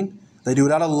 16, they do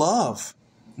it out of love,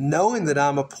 knowing that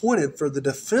I'm appointed for the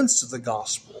defense of the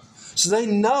gospel. So they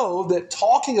know that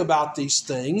talking about these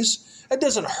things, it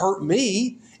doesn't hurt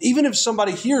me. Even if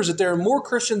somebody hears that there are more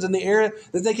Christians in the area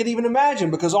than they can even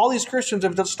imagine, because all these Christians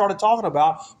have just started talking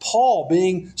about Paul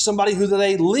being somebody who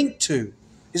they link to.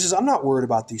 He says, I'm not worried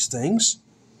about these things.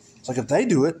 It's like if they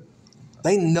do it,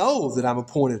 they know that I'm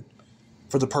appointed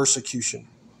for the persecution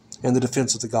and the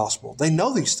defense of the gospel. They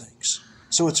know these things.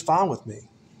 So it's fine with me.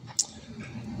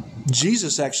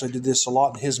 Jesus actually did this a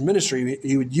lot in his ministry.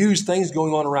 He would use things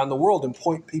going on around the world and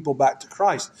point people back to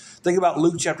Christ. Think about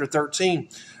Luke chapter 13.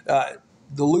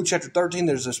 Luke chapter 13,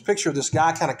 there's this picture of this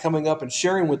guy kind of coming up and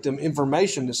sharing with them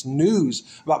information, this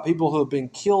news about people who have been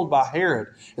killed by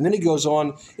Herod. And then he goes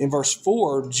on in verse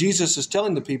 4, Jesus is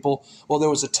telling the people, well, there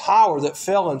was a tower that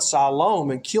fell in Siloam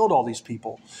and killed all these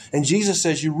people. And Jesus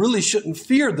says, you really shouldn't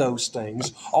fear those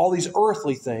things, all these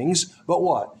earthly things, but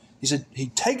what? He said he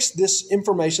takes this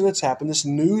information that's happened, this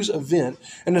news event,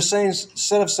 and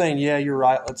instead of saying, yeah, you're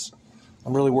right,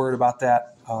 I'm really worried about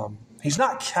that. He's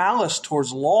not callous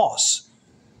towards loss.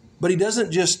 But he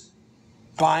doesn't just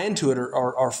buy into it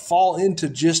or fall into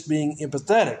just being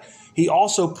empathetic. he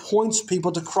also points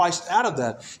people to Christ out of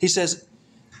that. He says,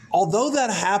 although that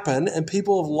happened and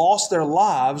people have lost their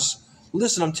lives,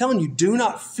 listen, I'm telling you, do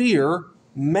not fear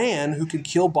man who can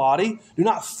kill body. Do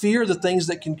not fear the things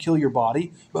that can kill your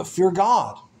body, but fear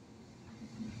God.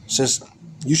 It says,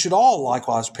 you should all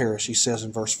likewise perish, he says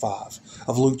in verse 5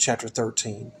 of Luke chapter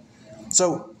 13.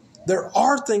 So there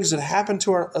are things that happen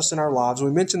to us in our lives.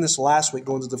 We mentioned this last week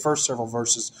going through the first several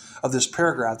verses of this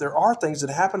paragraph. There are things that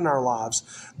happen in our lives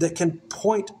that can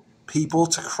point people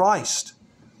to Christ.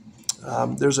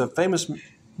 There's a famous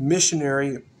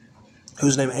missionary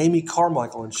who's named Amy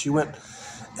Carmichael, and she went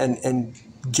and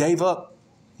gave up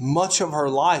much of her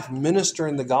life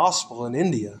ministering the gospel in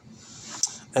India.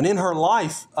 And in her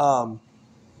life, part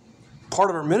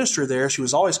of her ministry there, she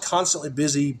was always constantly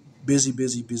busy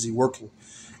working.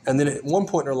 And then at one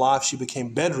point in her life, she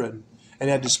became bedridden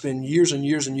and had to spend years and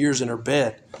years and years in her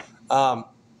bed. And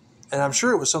I'm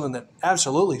sure it was something that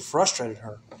absolutely frustrated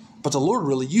her. But the Lord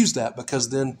really used that, because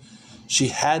then she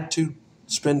had to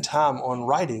spend time on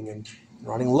writing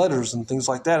letters and things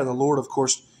like that. And the Lord, of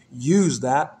course, used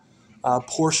that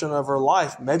portion of her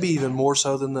life, maybe even more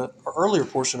so than the earlier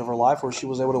portion of her life where she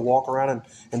was able to walk around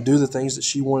and do the things that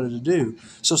she wanted to do.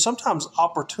 So sometimes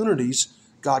opportunities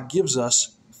God gives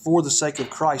us for the sake of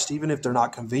Christ, even if they're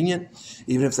not convenient,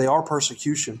 even if they are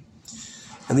persecution.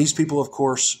 And these people, of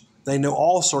course, they know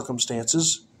all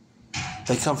circumstances.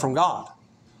 They come from God.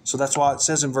 So that's why it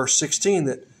says in verse 16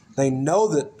 that they know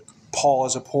that Paul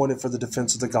is appointed for the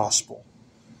defense of the gospel.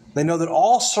 They know that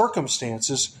all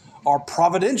circumstances are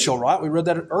providential, right? We read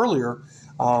that earlier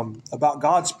about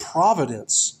God's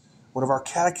providence. One of our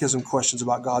catechism questions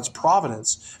about God's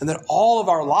providence, and that all of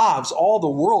our lives, all the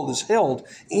world is held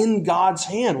in God's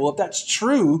hand. Well, if that's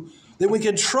true, then we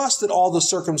can trust that all the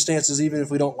circumstances, even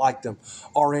if we don't like them,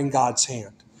 are in God's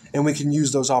hand. And we can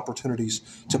use those opportunities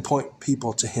to point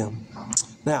people to Him.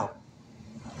 Now,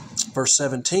 verse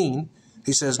 17,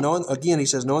 he says, knowing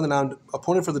that I'm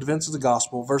appointed for the defense of the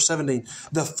gospel. Verse 17,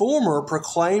 the former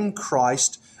proclaimed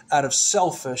Christ out of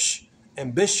selfish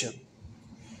ambition.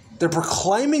 They're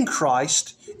proclaiming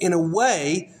Christ in a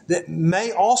way that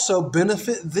may also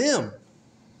benefit them.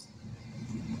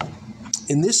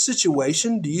 In this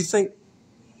situation, do you think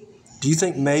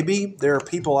maybe there are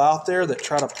people out there that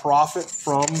try to profit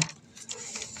from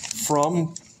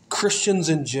Christians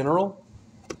in general?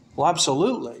 Well,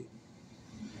 absolutely.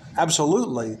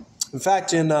 Absolutely. In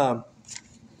fact, in the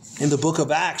book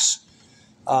of Acts,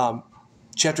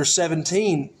 chapter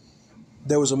 17,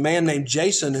 there was a man named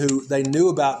Jason who they knew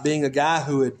about being a guy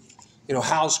who had,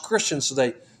 housed Christians. So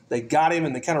they got him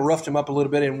and they kind of roughed him up a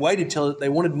little bit and waited till they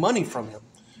wanted money from him.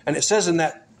 And it says in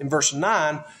verse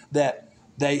 9 that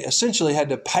they essentially had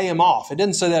to pay him off. It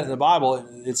didn't say that in the Bible.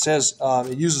 It says,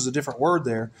 it uses a different word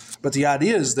there. But the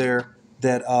idea is there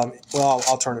that,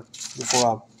 I'll turn it before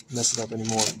I mess it up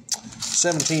anymore.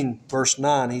 17 verse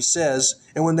 9, he says,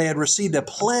 and when they had received a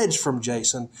pledge from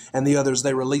Jason and the others,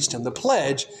 they released him. The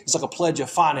pledge is like a pledge of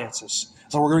finances.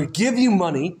 So we're going to give you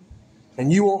money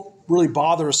and you won't really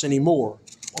bother us anymore.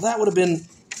 Well, that would have been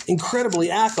incredibly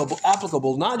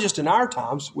applicable, not just in our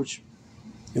times, which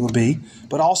it would be,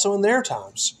 but also in their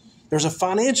times. There's a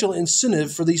financial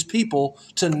incentive for these people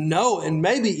to know and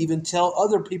maybe even tell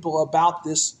other people about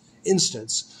this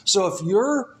instance. So if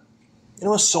you're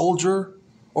a soldier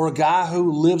or a guy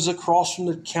who lives across from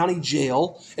the county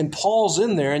jail and Paul's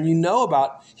in there and you know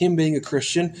about him being a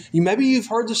Christian, maybe you've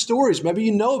heard the stories, maybe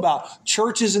you know about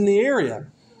churches in the area.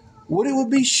 Would it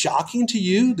be shocking to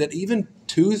you that even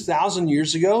 2,000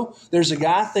 years ago, there's a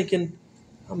guy thinking,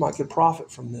 I might could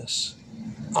profit from this.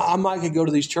 I might could go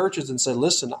to these churches and say,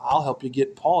 listen, I'll help you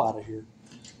get Paul out of here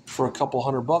for a couple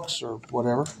 $100 or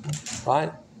whatever,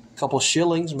 right? A couple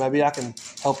shillings, maybe I can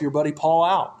help your buddy Paul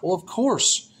out. Well, of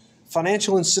course,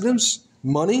 financial incentives,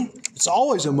 money, it's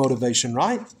always a motivation,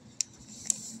 right?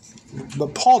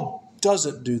 But Paul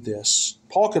doesn't do this.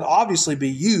 Paul could obviously be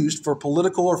used for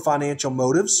political or financial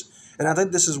motives, and I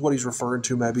think this is what he's referring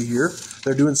to maybe here.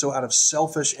 They're doing so out of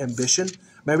selfish ambition.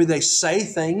 Maybe they say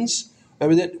things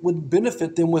maybe that would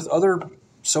benefit them with other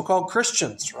so-called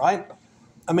Christians, right?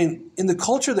 I mean, in the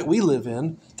culture that we live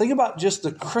in, think about just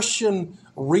the Christian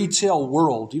retail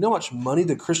world. Do you know how much money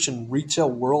the Christian retail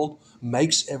world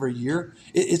makes every year?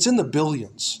 It's in the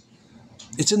billions.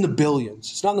 It's in the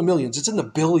billions. It's not in the millions. It's in the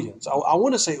billions. I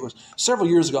want to say it was several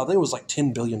years ago. I think it was like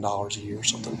 $10 billion a year or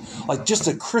something. Like just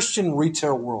the Christian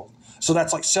retail world. So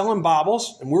that's like selling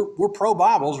Bibles, and we're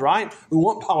pro-Bibles, right? We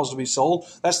want Bibles to be sold.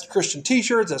 That's Christian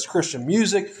t-shirts, that's Christian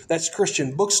music, that's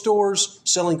Christian bookstores,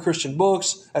 selling Christian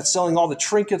books, that's selling all the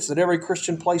trinkets that every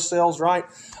Christian place sells, right?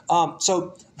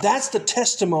 So that's the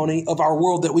testimony of our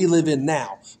world that we live in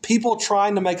now. People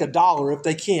trying to make $1 if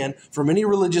they can from any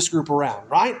religious group around,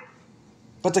 right?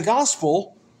 But the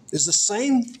gospel is the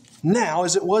same now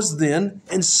as it was then,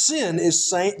 and sin is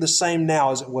the same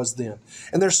now as it was then.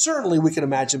 And there's certainly, we can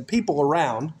imagine, people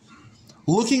around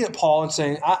looking at Paul and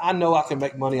saying, I know I can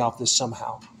make money off this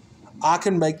somehow. I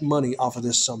can make money off of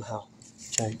this somehow.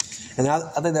 Okay, and I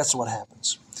think that's what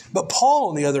happens. But Paul,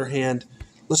 on the other hand,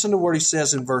 listen to what he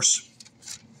says in verse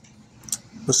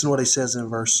 17,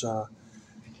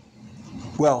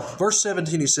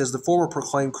 he says, the former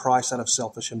proclaimed Christ out of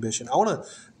selfish ambition. I want to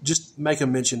just make a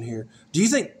mention here. Do you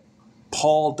think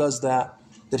Paul does that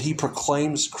he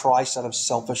proclaims Christ out of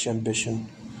selfish ambition?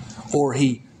 Or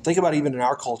think about even in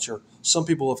our culture, some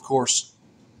people, of course,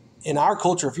 in our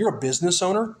culture, if you're a business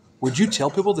owner, would you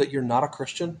tell people that you're not a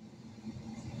Christian?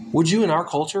 Would you in our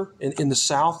culture, in the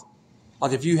South?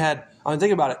 Like if you had,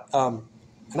 think about it, and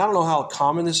I don't know how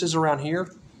common this is around here,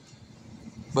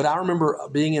 but I remember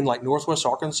being in like Northwest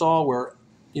Arkansas where,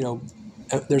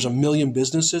 there's 1 million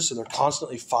businesses, so they're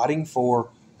constantly fighting for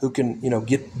who can,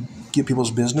 get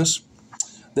people's business.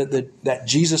 That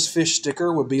Jesus fish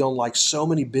sticker would be on like so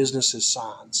many businesses'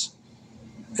 signs.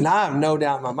 And I have no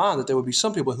doubt in my mind that there would be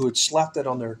some people who would slap that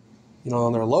on their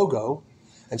logo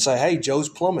and say, hey, Joe's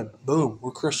Plumbing, boom,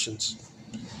 we're Christians.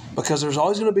 Because there's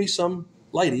always going to be some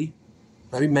lady,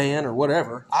 maybe man or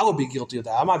whatever. I would be guilty of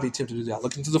that. I might be tempted to do that.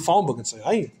 Look into the phone book and say,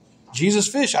 hey, Jesus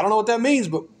fish, I don't know what that means,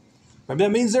 but maybe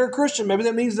that means they're a Christian. Maybe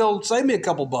that means they'll save me a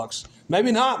couple bucks.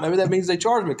 Maybe not. Maybe that means they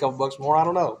charge me a couple bucks more. I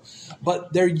don't know.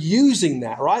 But they're using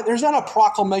that, right? There's not a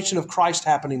proclamation of Christ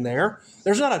happening there.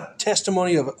 There's not a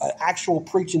testimony of actual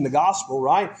preaching the gospel,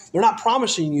 right? They're not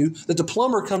promising you that the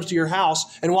plumber comes to your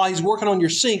house and while he's working on your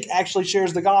sink actually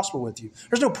shares the gospel with you.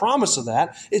 There's no promise of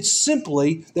that. It's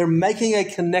simply they're making a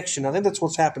connection. I think that's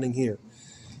what's happening here.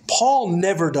 Paul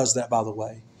never does that, by the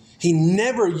way. He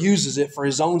never uses it for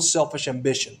his own selfish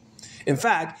ambition. In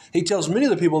fact, he tells many of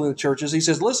the people in the churches, he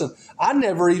says, listen, I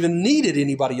never even needed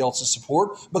anybody else's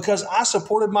support because I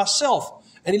supported myself.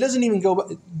 And he doesn't even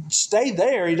stay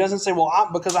there. He doesn't say, well,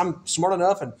 because I'm smart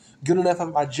enough and good enough at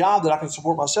my job that I can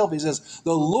support myself. He says,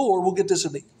 the Lord, we'll get this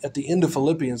at the end of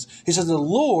Philippians. He says, the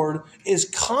Lord is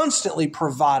constantly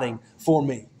providing for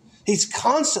me. He's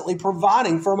constantly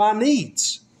providing for my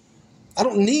needs. I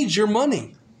don't need your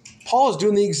money. Paul is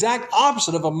doing the exact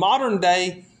opposite of a modern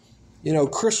day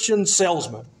Christian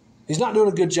salesman. He's not doing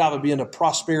a good job of being a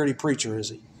prosperity preacher, is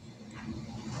he?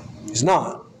 He's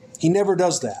not. He never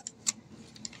does that.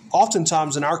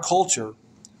 Oftentimes in our culture,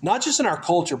 not just in our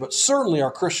culture, but certainly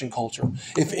our Christian culture,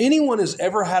 if anyone has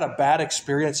ever had a bad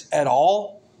experience at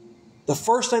all, the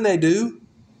first thing they do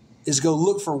is go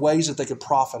look for ways that they could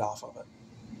profit off of it.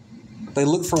 They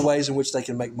look for ways in which they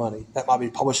can make money. That might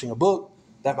be publishing a book.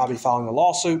 That might be filing a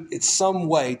lawsuit. It's some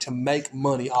way to make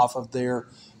money off of their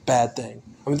bad thing.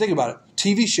 Think about it.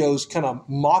 TV shows kind of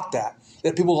mock that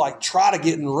people try to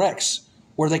get in wrecks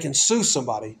where they can sue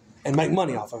somebody and make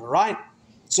money off of it, right?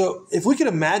 So if we could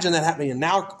imagine that happening in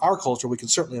our culture, we can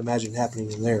certainly imagine it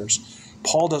happening in theirs.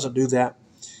 Paul doesn't do that.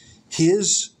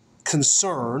 His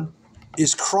concern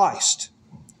is Christ.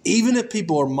 Even if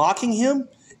people are mocking him,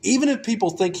 even if people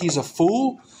think he's a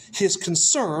fool, his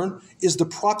concern is the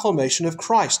proclamation of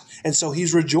Christ. And so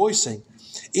he's rejoicing.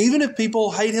 Even if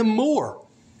people hate him more,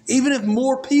 even if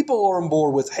more people are on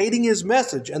board with hating his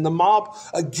message and the mob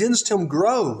against him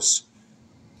grows,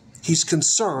 he's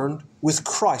concerned with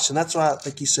Christ. And that's what I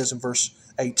think he says in verse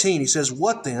 18. He says,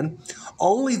 what then?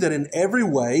 Only that in every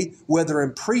way, whether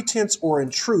in pretense or in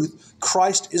truth,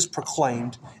 Christ is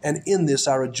proclaimed, and in this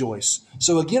I rejoice.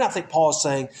 So again, I think Paul is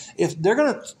saying, if they're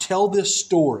going to tell this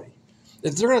story,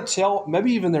 if they're going to tell,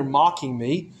 maybe even they're mocking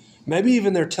me, maybe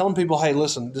even they're telling people, hey,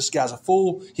 listen, this guy's a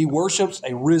fool. He worships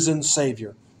a risen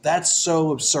Savior. That's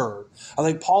so absurd. I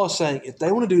think Paul is saying, if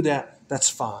they want to do that, that's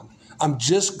fine. I'm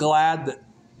just glad that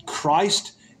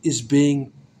Christ is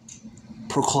being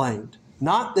proclaimed.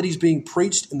 Not that he's being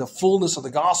preached in the fullness of the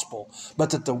gospel,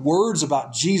 but that the words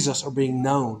about Jesus are being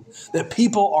known. That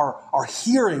people are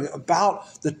hearing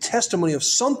about the testimony of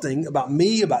something about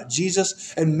me, about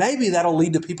Jesus, and maybe that'll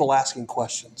lead to people asking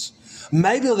questions.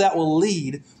 Maybe that will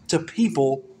lead to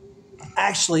people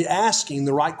actually asking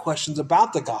the right questions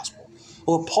about the gospel.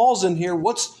 Well, if Paul's in here,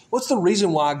 what's the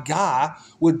reason why a guy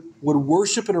would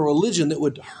worship in a religion that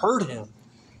would hurt him?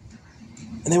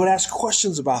 And they would ask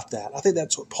questions about that. I think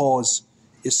that's what Paul is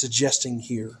suggesting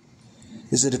here.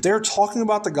 is that if they're talking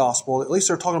about the gospel, at least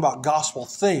they're talking about gospel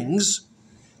things,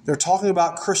 they're talking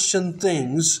about Christian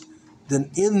things, then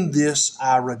in this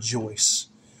I rejoice.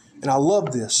 And I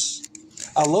love this.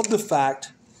 I love the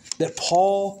fact that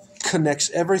Paul connects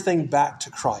everything back to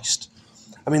Christ.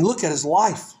 I mean, look at his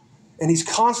life. And he's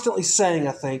constantly saying,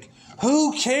 I think,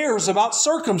 who cares about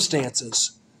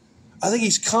circumstances? I think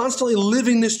he's constantly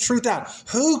living this truth out.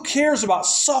 Who cares about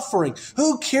suffering?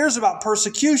 Who cares about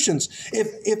persecutions?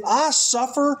 If I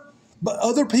suffer, but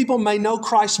other people may know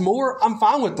Christ more, I'm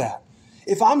fine with that.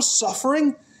 If I'm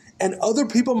suffering and other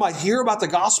people might hear about the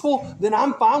gospel, then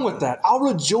I'm fine with that. I'll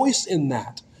rejoice in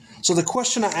that. So the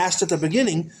question I asked at the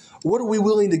beginning, what are we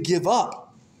willing to give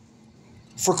up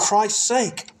for Christ's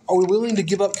sake? Are we willing to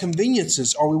give up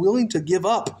conveniences? Are we willing to give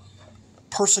up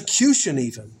persecution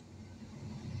even?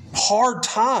 Hard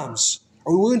times.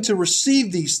 Are we willing to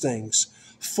receive these things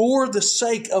for the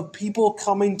sake of people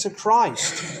coming to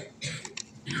Christ?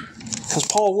 Because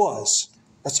Paul was.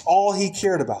 That's all he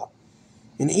cared about.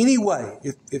 In any way,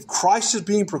 if Christ is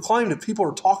being proclaimed, if people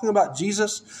are talking about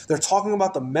Jesus, they're talking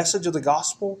about the message of the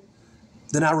gospel,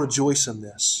 then I rejoice in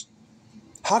this.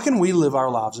 How can we live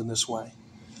our lives in this way?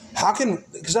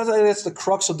 Because I think that's the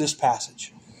crux of this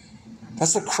passage.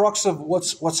 That's the crux of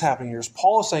what's happening here. Is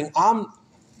Paul is saying, I'm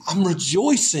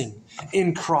rejoicing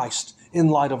in Christ in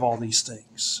light of all these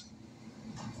things.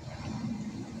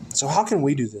 So how can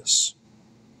we do this?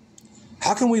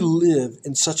 How can we live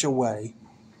in such a way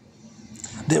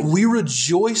that we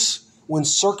rejoice when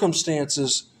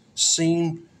circumstances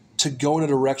seem to go in a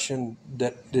direction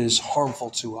that is harmful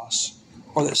to us,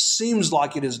 or that seems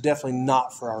like it is definitely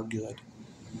not for our good?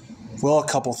 Well, a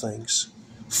couple things.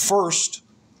 First,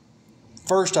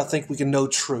 I think we can know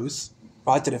truth,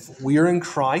 right? That if we are in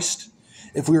Christ,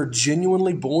 if we are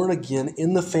genuinely born again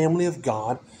in the family of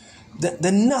God,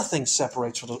 then nothing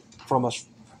separates from us.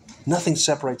 Nothing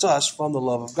separates us from the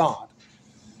love of God.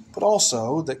 But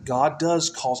also that God does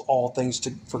cause all things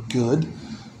for good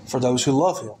for those who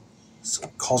love Him. So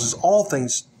it causes all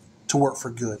things to work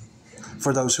for good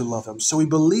for those who love Him. So we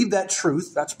believe that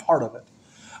truth. That's part of it.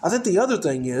 I think the other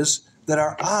thing is that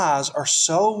our eyes are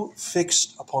so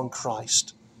fixed upon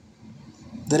Christ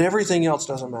that everything else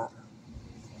doesn't matter.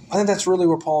 I think that's really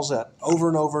where Paul's at over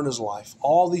and over in his life.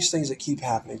 All these things that keep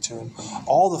happening to him,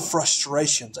 all the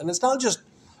frustrations. And it's not just,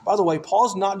 by the way,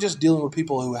 Paul's not just dealing with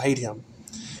people who hate him.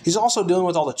 He's also dealing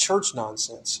with all the church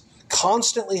nonsense,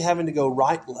 constantly having to go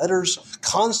write letters,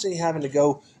 constantly having to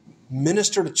go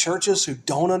minister to churches who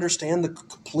don't understand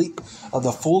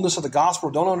the fullness of the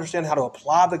gospel, don't understand how to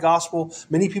apply the gospel.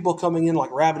 Many people coming in like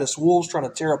ravenous wolves trying to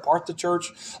tear apart the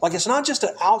church. Like, it's not just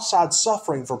an outside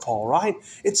suffering for Paul, right?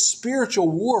 It's spiritual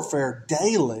warfare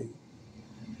daily.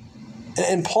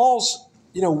 And Paul's,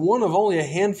 one of only a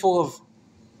handful of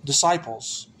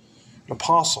disciples,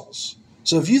 apostles.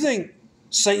 So if you think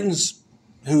Satan's,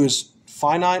 who is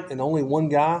finite and only one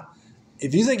guy,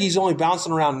 if you think he's only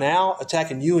bouncing around now,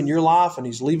 attacking you in your life, and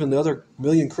he's leaving the other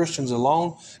million Christians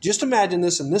alone, just imagine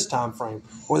this in this time frame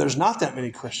where there's not that many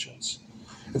Christians.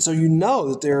 And so you know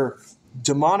that there are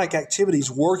demonic activities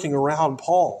working around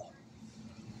Paul.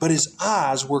 But his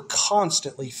eyes were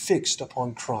constantly fixed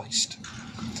upon Christ.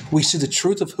 We see the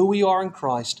truth of who we are in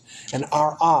Christ, and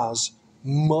our eyes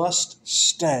must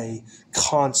stay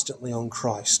constantly on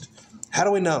Christ. How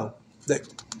do we know that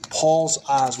Paul's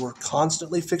eyes were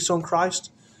constantly fixed on Christ?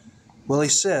 Well, he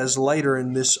says later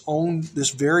in this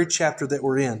very chapter that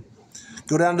we're in,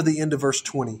 go down to the end of verse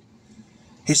 20.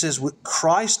 He says,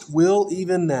 Christ will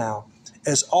even now,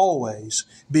 as always,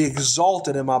 be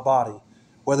exalted in my body,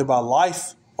 whether by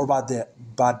life or by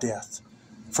death.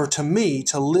 For to me,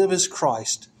 to live is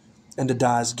Christ, and to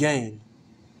die is gain.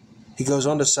 He goes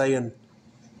on to say in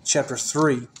chapter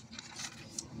 3,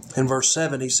 in verse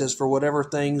 7, he says, for whatever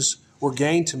things were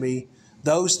gained to me,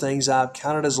 those things I have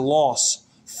counted as loss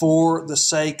for the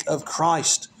sake of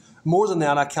Christ. More than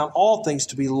that, I count all things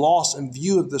to be lost in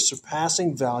view of the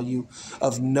surpassing value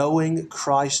of knowing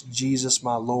Christ Jesus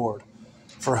my Lord,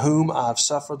 for whom I have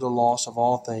suffered the loss of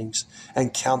all things,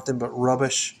 and count them but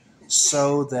rubbish,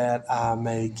 so that I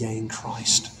may gain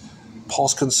Christ.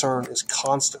 Paul's concern is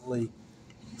constantly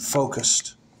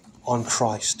focused on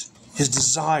Christ. His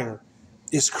desire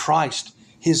is Christ.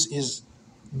 His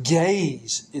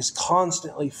gaze is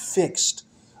constantly fixed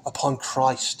upon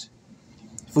Christ.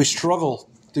 If we struggle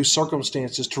through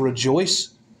circumstances to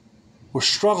rejoice, we're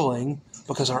struggling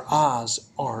because our eyes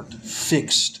aren't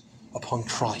fixed upon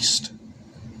Christ.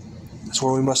 That's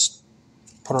where we must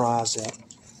put our eyes at.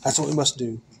 That's what we must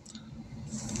do.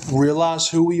 Realize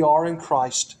who we are in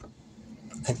Christ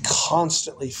and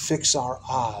constantly fix our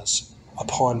eyes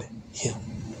upon Him.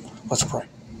 Let's pray.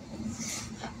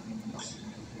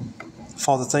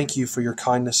 Father, thank you for your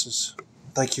kindnesses.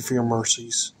 Thank you for your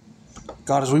mercies.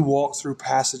 God, as we walk through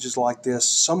passages like this,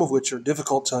 some of which are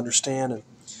difficult to understand, and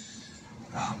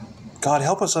God,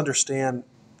 help us understand,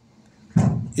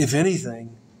 if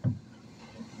anything,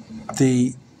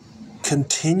 the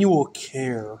continual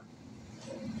care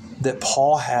that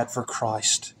Paul had for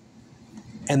Christ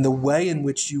and the way in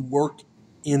which you work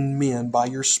in men by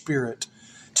your Spirit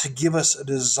to give us a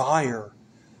desire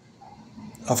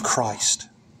of Christ.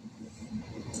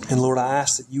 And Lord, I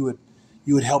ask that you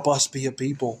would help us be a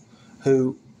people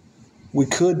who we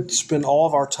could spend all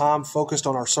of our time focused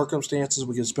on our circumstances.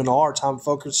 We could spend all our time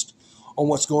focused on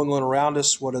what's going on around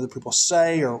us, what other people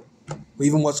say, or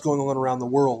even what's going on around the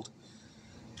world.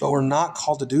 But we're not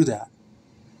called to do that.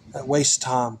 That wastes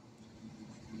time.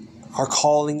 Our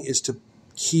calling is to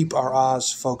keep our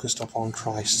eyes focused upon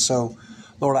Christ. So,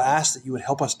 Lord, I ask that you would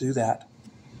help us do that.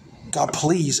 God,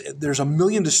 please, there's a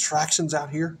million distractions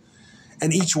out here,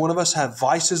 and each one of us have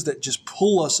vices that just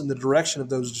pull us in the direction of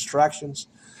those distractions.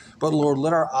 But Lord,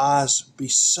 let our eyes be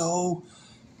so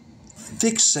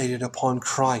fixated upon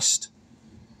Christ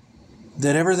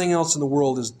that everything else in the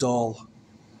world is dull,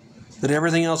 that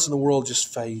everything else in the world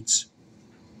just fades.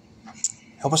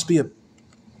 Help us be a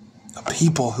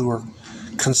people who are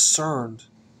concerned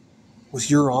with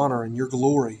your honor and your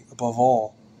glory above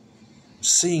all,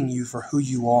 seeing you for who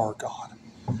you are, God.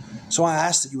 So I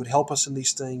ask that you would help us in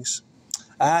these things.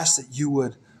 I ask that you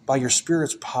would, by your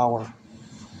Spirit's power,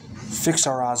 fix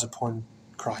our eyes upon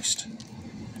Christ.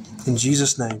 In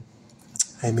Jesus' name,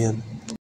 amen.